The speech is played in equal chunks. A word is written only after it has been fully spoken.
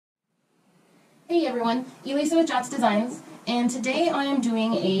Hey everyone, Elisa with Jots Designs, and today I am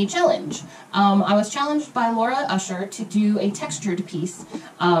doing a challenge. I was challenged by Laura Usher to do a textured piece,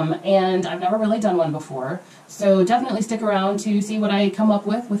 and I've never really done one before, so definitely stick around to see what I come up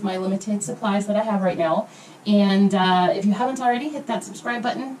with my limited supplies that I have right now. And if you haven't already, hit that subscribe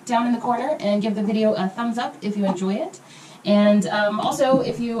button down in the corner and give the video a thumbs up if you enjoy it. And also,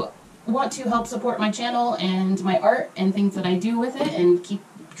 if you want to help support my channel and my art and things that I do with it and keep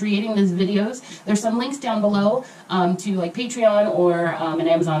creating these videos, there's some links down below to like Patreon or an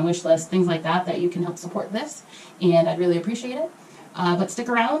Amazon wish list, things like that you can help support this, and I'd really appreciate it. But stick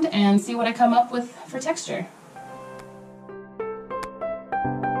around and see what I come up with for texture.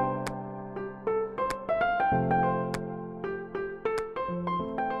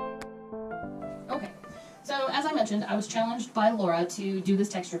 Okay, so as I mentioned, I was challenged by Laura to do this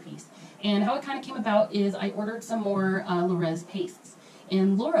texture piece, and how it kind of came about is I ordered some more Rez pastes.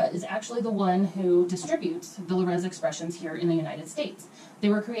 And Laura is actually the one who distributes the Rez Expressions here in the United States. They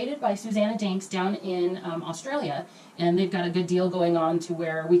were created by Suzana Dancks down in Australia, and they've got a good deal going on to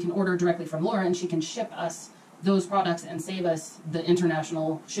where we can order directly from Laura and she can ship us those products and save us the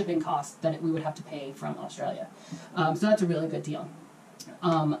international shipping costs that we would have to pay from Australia. So that's a really good deal.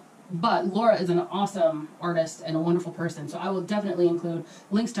 But Laura is an awesome artist and a wonderful person, so I will definitely include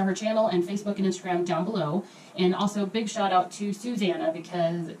links to her channel and Facebook and Instagram down below. And also big shout out to Suzana,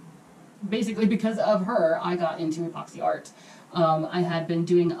 because basically because of her I got into epoxy art. I had been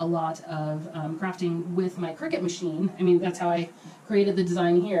doing a lot of crafting with my Cricut machine. I mean, that's how I created the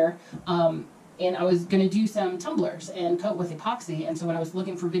design here. And I was going to do some tumblers and coat with epoxy, and so when I was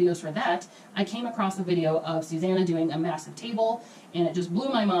looking for videos for that, I came across a video of Suzana doing a massive table, and it just blew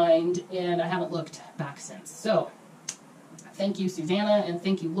my mind, and I haven't looked back since. So, thank you Suzana, and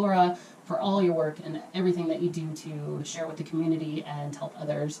thank you Laura for all your work and everything that you do to share with the community and help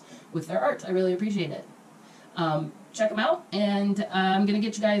others with their art. I really appreciate it. Check them out, and I'm going to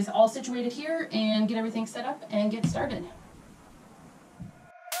get you guys all situated here and get everything set up and get started.